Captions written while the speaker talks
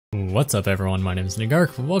What's up everyone, my name is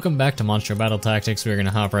Nagark. Welcome back to Monstro Battle Tactics. We're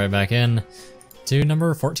gonna hop right back in to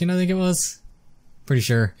number 14, I think it was? Pretty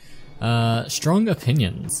sure. Strong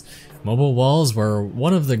opinions. Mobile walls were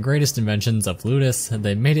one of the greatest inventions of Ludus.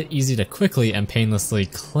 They made it easy to quickly and painlessly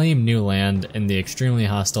claim new land in the extremely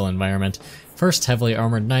hostile environment. First, heavily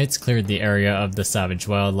armored knights cleared the area of the savage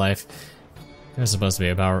wildlife. There's supposed to be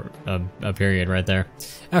about a period right there.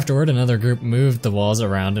 Afterward, another group moved the walls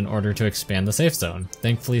around in order to expand the safe zone.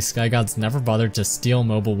 Thankfully, Skygods never bothered to steal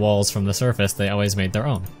mobile walls from the surface, they always made their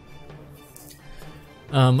own.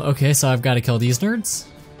 Okay, so I've got to kill these nerds.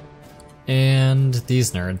 And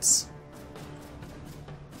these nerds.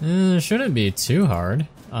 Shouldn't be too hard.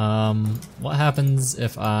 What happens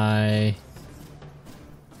if I...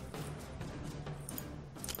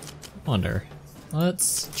 wonder.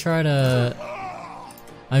 Let's try to...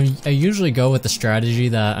 I usually go with the strategy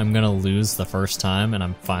that I'm gonna lose the first time, and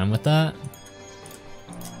I'm fine with that.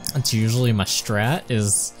 That's usually my strat,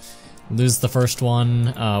 is lose the first one,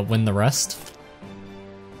 win the rest.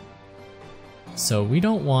 So we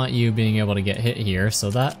don't want you being able to get hit here, so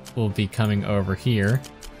that will be coming over here.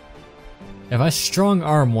 If I strong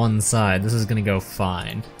arm one side, this is gonna go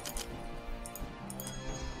fine.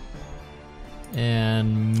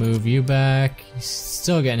 And move you back.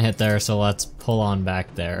 Still getting hit there, so let's pull on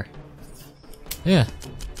back there. Yeah.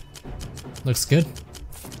 Looks good.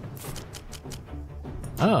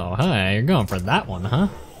 Oh, hi, you're going for that one, huh?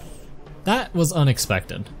 That was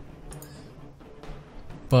unexpected.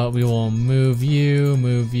 But we will move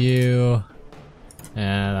you,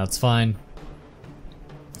 and that's fine.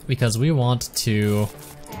 Because we want to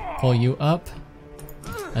pull you up,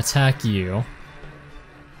 attack you.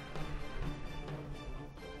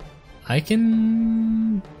 I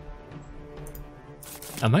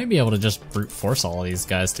might be able to just brute force all of these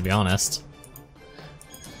guys, to be honest.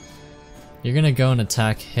 You're gonna go and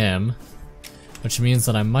attack him, which means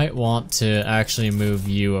that I might want to actually move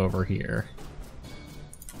you over here.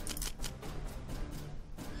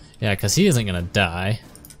 Yeah, because he isn't gonna die.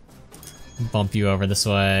 Bump you over this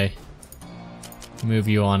way. Move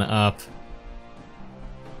you on up.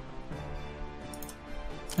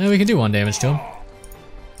 And we can do 1 damage to him.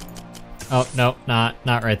 Oh, no, not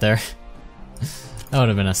right there. That would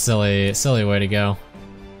have been a silly way to go.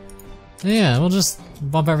 Yeah, we'll just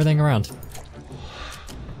bump everything around.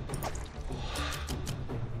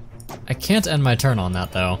 I can't end my turn on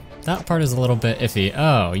that, though. That part is a little bit iffy.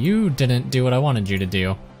 Oh, you didn't do what I wanted you to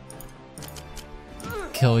do.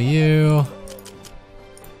 Kill you.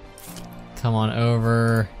 Come on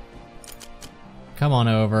over. Come on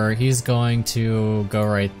over. He's going to go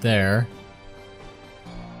right there.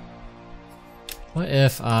 What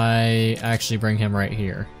if I actually bring him right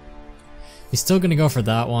here? He's still gonna go for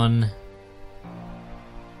that one.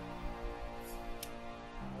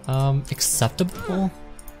 Acceptable?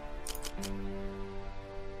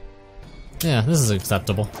 Yeah, this is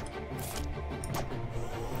acceptable.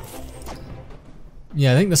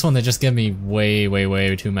 Yeah, I think this one they just give me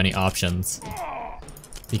way too many options.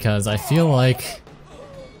 Because I feel like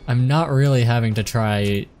I'm not really having to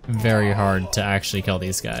try very hard to actually kill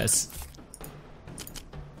these guys.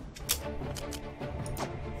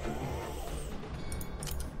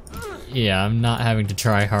 Yeah, I'm not having to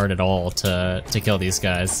try hard at all to kill these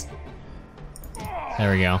guys.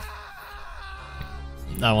 There we go.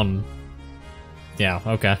 That one... yeah,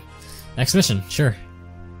 okay. Next mission, sure.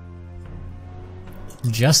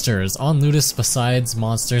 Jesters. On Ludus, besides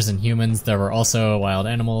monsters and humans, there were also wild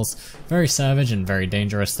animals. Very savage and very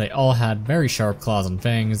dangerous. They all had very sharp claws and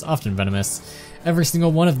fangs, often venomous. Every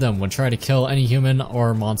single one of them would try to kill any human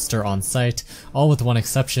or monster on sight, all with one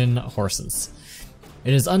exception, horses.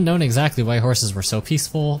 It is unknown exactly why horses were so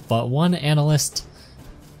peaceful, but one analyst...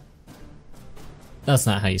 that's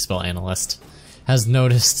not how you spell analyst... has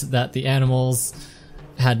noticed that the animals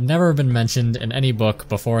had never been mentioned in any book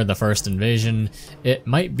before the first invasion. It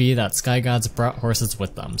might be that Skygods brought horses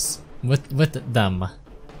with them.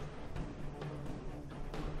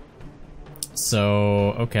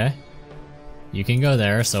 So, okay. You can go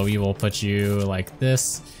there, so we will put you like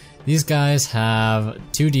this. These guys have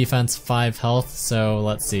 2 defense, 5 health, so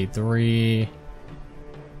let's see, 3...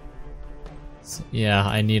 so, yeah,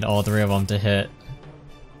 I need all 3 of them to hit.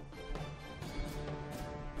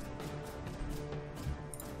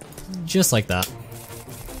 Just like that.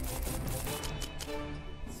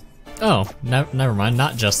 Oh, never mind,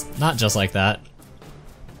 not just like that.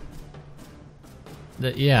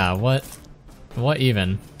 Yeah, what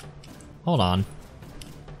even? Hold on.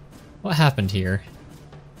 What happened here?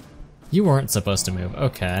 You weren't supposed to move,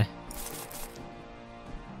 okay.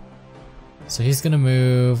 So he's gonna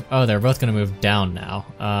move. Oh, they're both gonna move down now.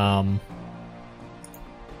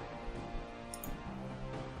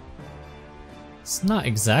 It's not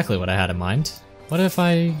exactly what I had in mind. What if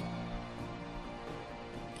I...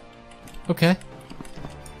 Okay.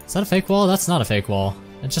 Is that a fake wall? That's not a fake wall.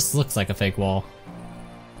 It just looks like a fake wall.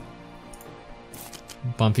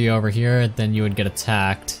 Bump you over here, then you would get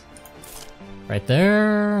attacked. Right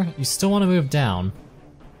there. You still want to move down.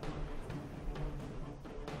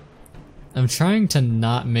 I'm trying to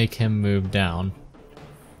not make him move down.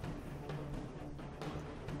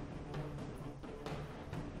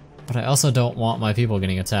 But I also don't want my people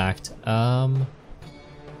getting attacked. My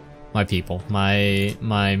people.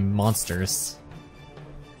 My monsters.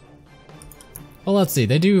 Well, let's see.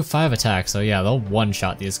 They do 5 attacks, so yeah, they'll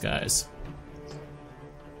one-shot these guys.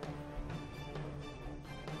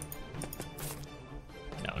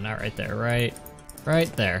 No, not right there.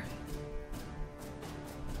 Right there.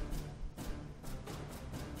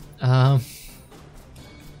 Now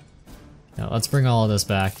let's bring all of this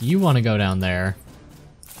back. You want to go down there.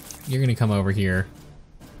 You're gonna come over here.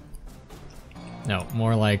 No,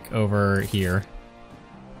 more like over here.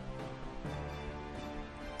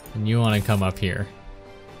 And you want to come up here.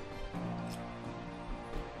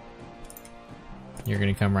 You're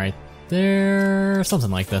gonna come right there.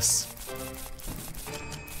 Something like this.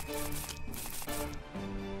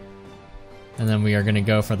 And then we are gonna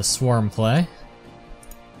go for the swarm play.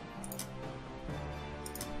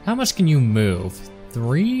 How much can you move?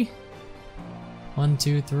 3? 1,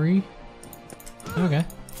 2, 3? Okay.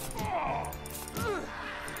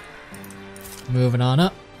 Moving on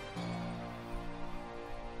up.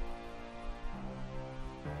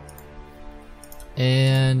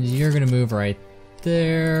 And you're gonna move right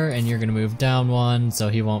there, and you're gonna move down 1, so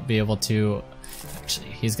he won't be able to... Actually,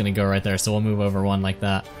 he's gonna go right there, so we'll move over 1 like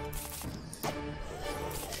that.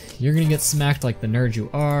 You're gonna get smacked like the nerd you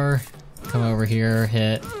are. Come over here,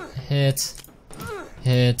 hit, hit,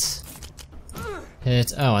 hit,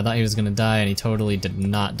 hit. Oh, I thought he was gonna die, and he totally did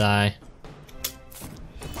not die.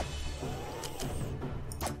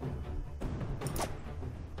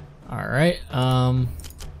 Alright,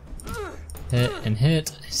 hit and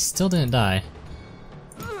hit. Still didn't die.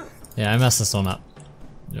 Yeah, I messed this one up.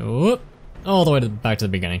 Whoop! All the way back to the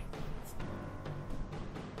beginning.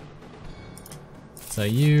 So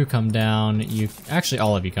you come down, actually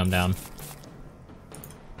all of you come down.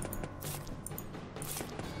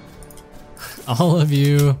 All of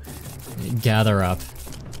you gather up.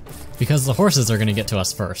 Because the horses are gonna get to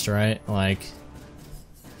us first, right? Like,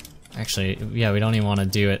 actually, yeah, we don't even want to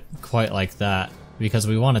do it quite like that. Because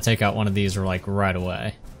we want to take out one of these like right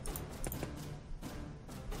away.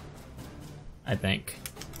 I think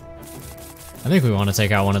we want to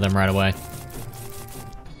take out one of them right away.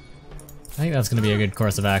 I think that's going to be a good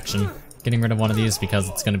course of action. Getting rid of one of these because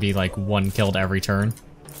it's going to be like 1 killed every turn.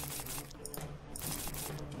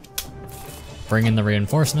 Bring in the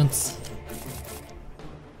reinforcements.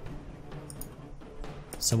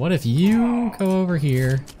 So what if you go over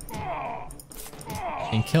here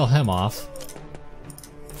and kill him off?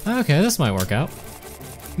 Okay, this might work out.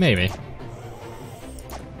 Maybe.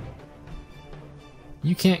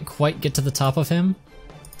 You can't quite get to the top of him.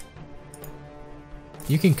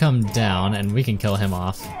 You can come down and we can kill him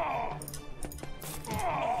off.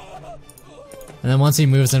 And then once he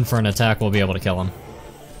moves in for an attack, we'll be able to kill him.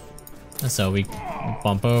 So we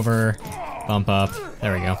bump over, bump up.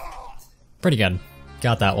 There we go. Pretty good.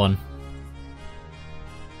 Got that one.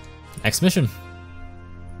 Next mission.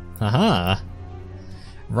 Haha.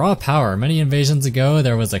 Raw power. Many invasions ago,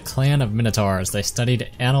 there was a clan of minotaurs. They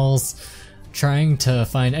studied annals, trying to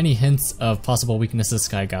find any hints of possible weaknesses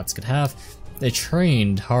Skygods could have. They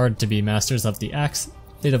trained hard to be masters of the axe.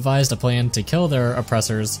 They devised a plan to kill their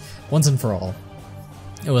oppressors once and for all.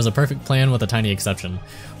 It was a perfect plan with a tiny exception.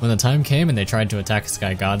 When the time came and they tried to attack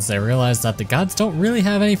Skygods, they realized that the gods don't really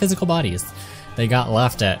have any physical bodies. They got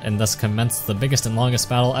laughed at, and thus commenced the biggest and longest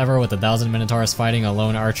battle ever, with 1,000 minotaurs fighting a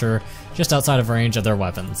lone archer just outside of range of their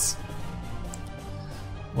weapons.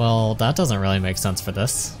 Well, that doesn't really make sense for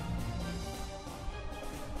this.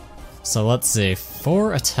 So let's see,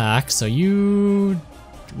 4 attack, so we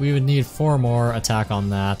would need 4 more attack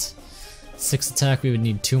on that. 6 attack, we would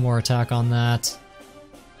need 2 more attack on that.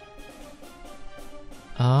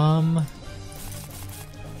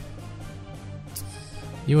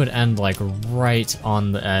 You would end like right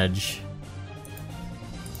on the edge.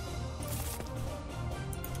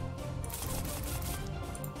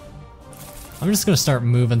 I'm just gonna start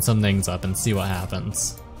moving some things up and see what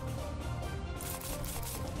happens.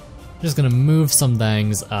 Just gonna move some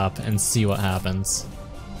things up and see what happens.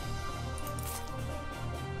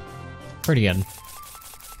 Pretty good.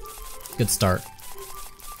 Good start.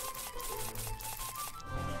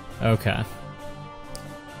 Okay.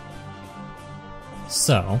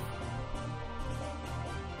 So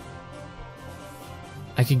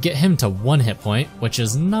I could get him to 1 hit point, which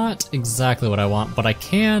is not exactly what I want, but I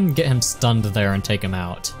can get him stunned there and take him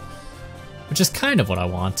out, which is kind of what I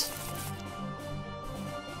want.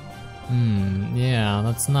 Yeah,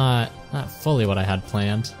 that's not fully what I had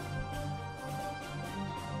planned.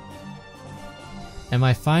 Am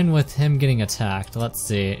I fine with him getting attacked? Let's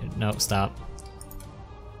see. Nope, stop.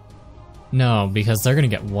 No, because they're gonna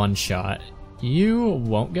get 1 shot. You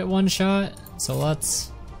won't get 1 shot, so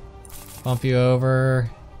let's bump you over.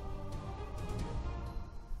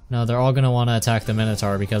 No, they're all gonna want to attack the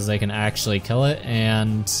Minotaur because they can actually kill it,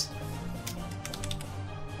 and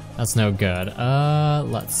that's no good.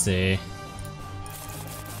 Let's see.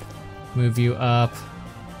 Move you up.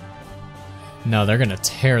 No, they're gonna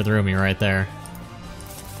tear through me right there.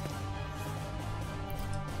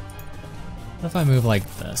 What if I move like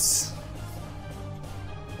this?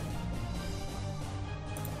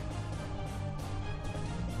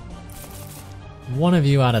 One of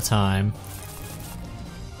you at a time.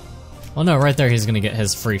 Well, no, right there he's gonna get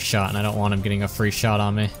his free shot, and I don't want him getting a free shot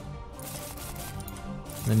on me.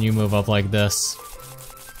 Then you move up like this.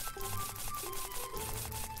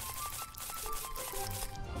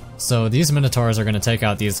 So these Minotaurs are gonna take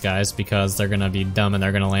out these guys because they're gonna be dumb and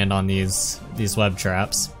they're gonna land on these web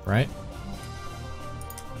traps, right?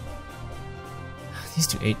 These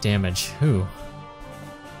do 8 damage. Who?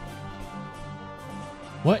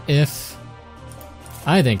 What if...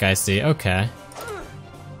 I think I see. Okay.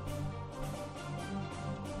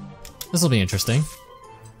 This will be interesting.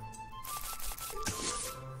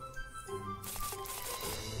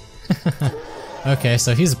 Okay,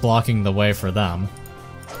 so he's blocking the way for them.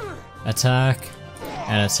 Attack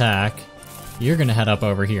and attack. You're gonna head up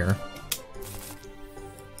over here.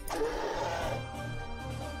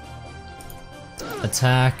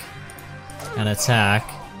 Attack and attack.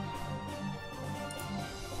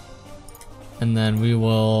 And then we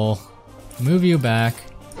will move you back,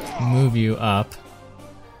 move you up.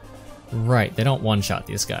 Right, they don't one-shot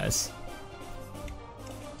these guys.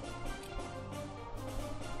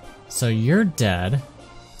 So you're dead.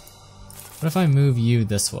 What if I move you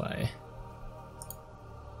this way?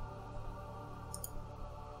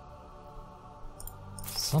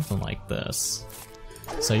 Something like this.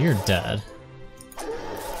 So you're dead.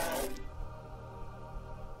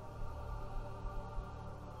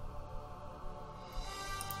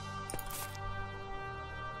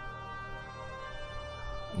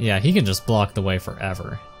 Yeah, he can just block the way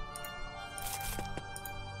forever.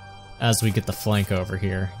 As we get the flank over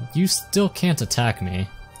here. You still can't attack me.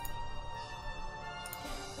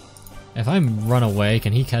 If I run away,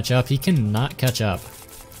 can he catch up? He cannot catch up.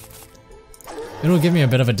 It'll give me a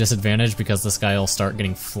bit of a disadvantage because this guy will start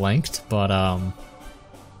getting flanked, but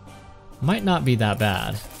might not be that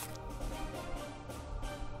bad.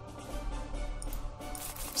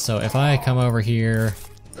 So if I come over here,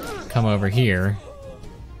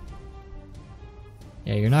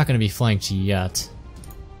 yeah, you're not going to be flanked yet.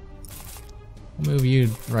 I'll move you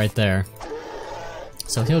right there.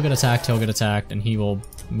 So he'll get attacked, and he will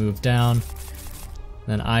move down.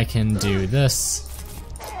 Then I can do this.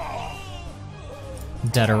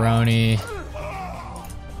 Deteroni.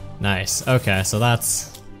 Nice. Okay, so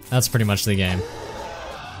that's pretty much the game.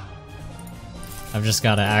 I've just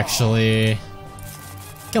got to actually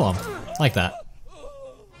kill him like that.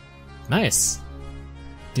 Nice.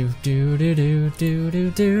 Do do do do do do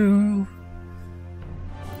do.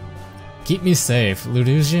 Keep me safe.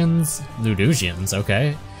 Ludusians,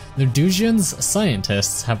 okay. Ludusians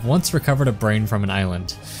scientists have once recovered a brain from an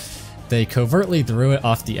island. They covertly threw it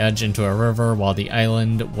off the edge into a river while the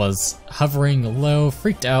island was hovering low.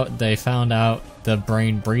 Freaked out, they found out the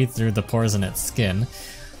brain breathed through the pores in its skin.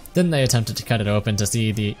 Then they attempted to cut it open to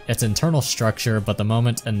see its internal structure, but the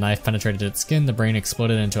moment a knife penetrated its skin, the brain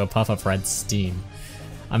exploded into a puff of red steam.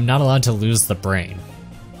 I'm not allowed to lose the brain.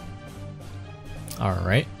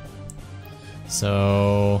 Alright.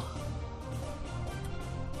 So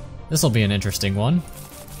this will be an interesting one.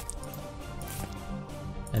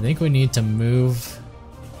 I think we need to move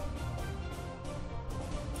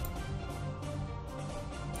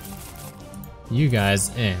you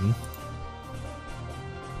guys in.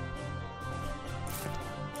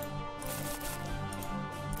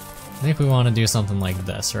 I think we want to do something like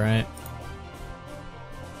this, right?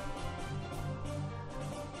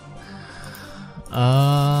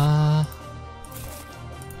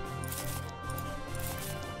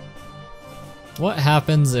 What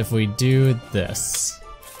happens if we do this?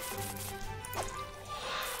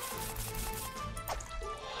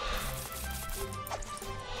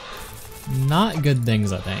 not good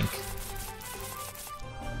things, I think.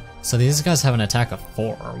 So these guys have an attack of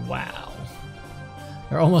 4. Wow.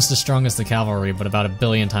 They're almost as strong as the cavalry, but about 1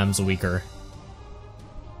 billion times weaker.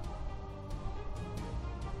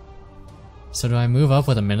 So do I move up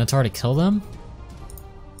with a Minotaur to kill them?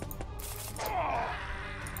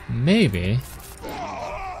 Maybe.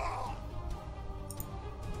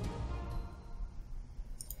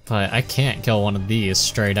 But I can't kill one of these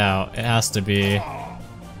straight out. It has to be...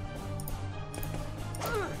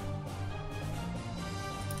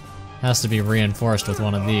 reinforced with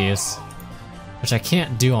one of these. Which I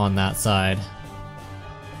can't do on that side.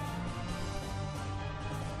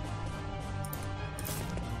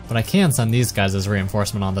 But I can send these guys as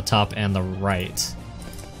reinforcement on the top and the right.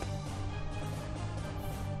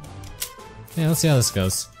 Yeah, let's see how this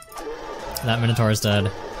goes. That Minotaur is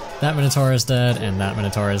dead. That Minotaur is dead, and that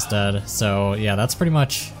Minotaur is dead. So yeah, that's pretty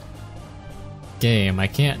much game. I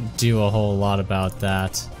can't do a whole lot about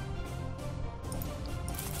that.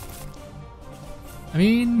 I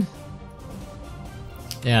mean,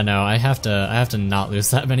 yeah, no, I have to not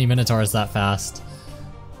lose that many Minotaurs that fast.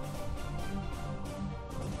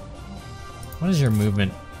 What is your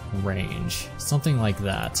movement range? Something like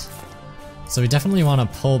that. So we definitely want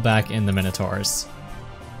to pull back in the Minotaurs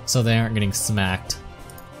so they aren't getting smacked.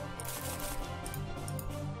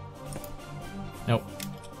 Nope,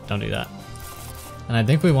 don't do that. And I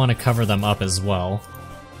think we want to cover them up as well.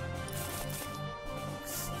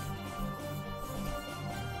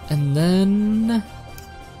 And then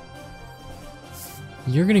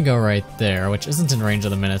you're gonna go right there, which isn't in range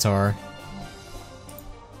of the Minotaur.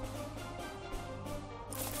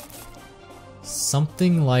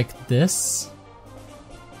 Something like this.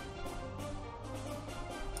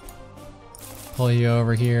 Pull you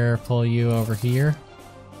over here, pull you over here.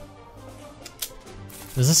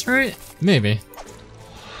 Is this right? Maybe.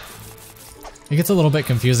 It gets a little bit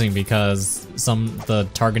confusing because the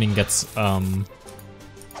targeting gets trying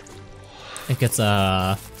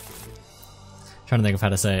to think of how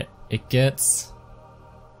to say it. It gets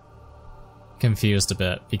confused a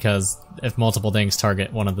bit because if multiple things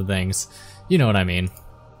target one of the things, you know what I mean.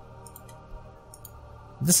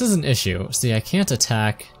 This is an issue. See, I can't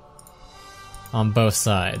attack on both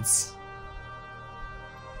sides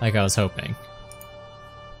like I was hoping.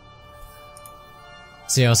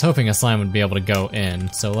 See, I was hoping a slime would be able to go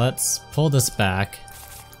in, so let's pull this back.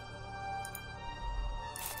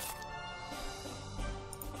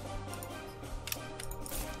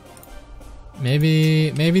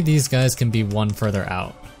 Maybe these guys can be one further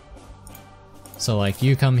out. So like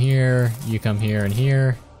you come here and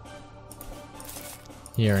here.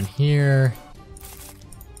 Here and here.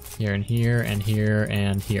 Here and here and here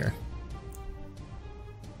and here.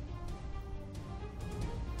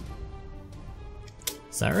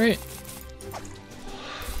 Is that right?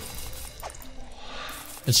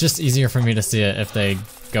 It's just easier for me to see it if they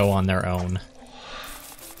go on their own.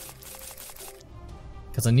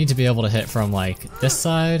 Because I need to be able to hit from like this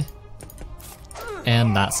side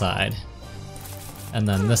and that side. And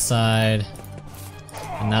then this side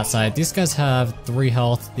and that side. These guys have 3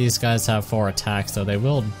 health, these guys have 4 attack, so they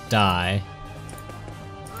will die.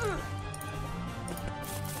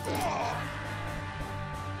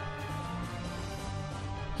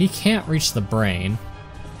 He can't reach the brain.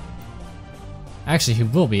 Actually, he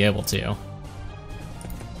will be able to.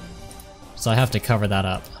 So I have to cover that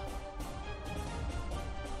up.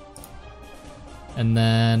 And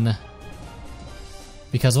then,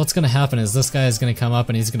 because what's gonna happen is this guy is gonna come up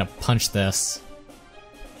and he's gonna punch this.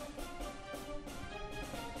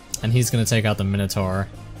 And he's gonna take out the Minotaur.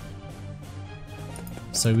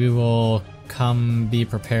 So we will be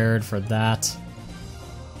prepared for that.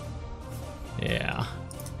 Yeah.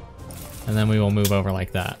 And then we will move over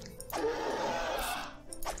like that.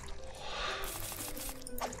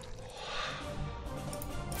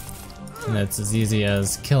 And it's as easy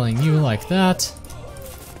as killing you like that.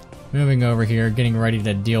 Moving over here, getting ready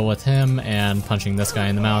to deal with him, and punching this guy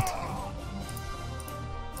in the mouth.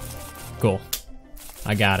 Cool.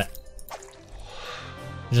 I got it.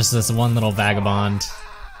 Just this one little vagabond.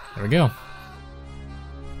 There we go.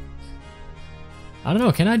 I don't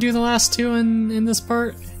know, can I do the last 2 in this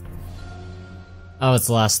part? Oh, it's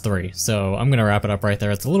the last 3, so I'm gonna wrap it up right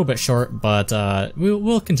there. It's a little bit short, but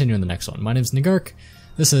we'll continue in the next one. My name's Nagark,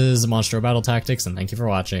 this is Monstro Battle Tactics, and thank you for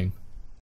watching.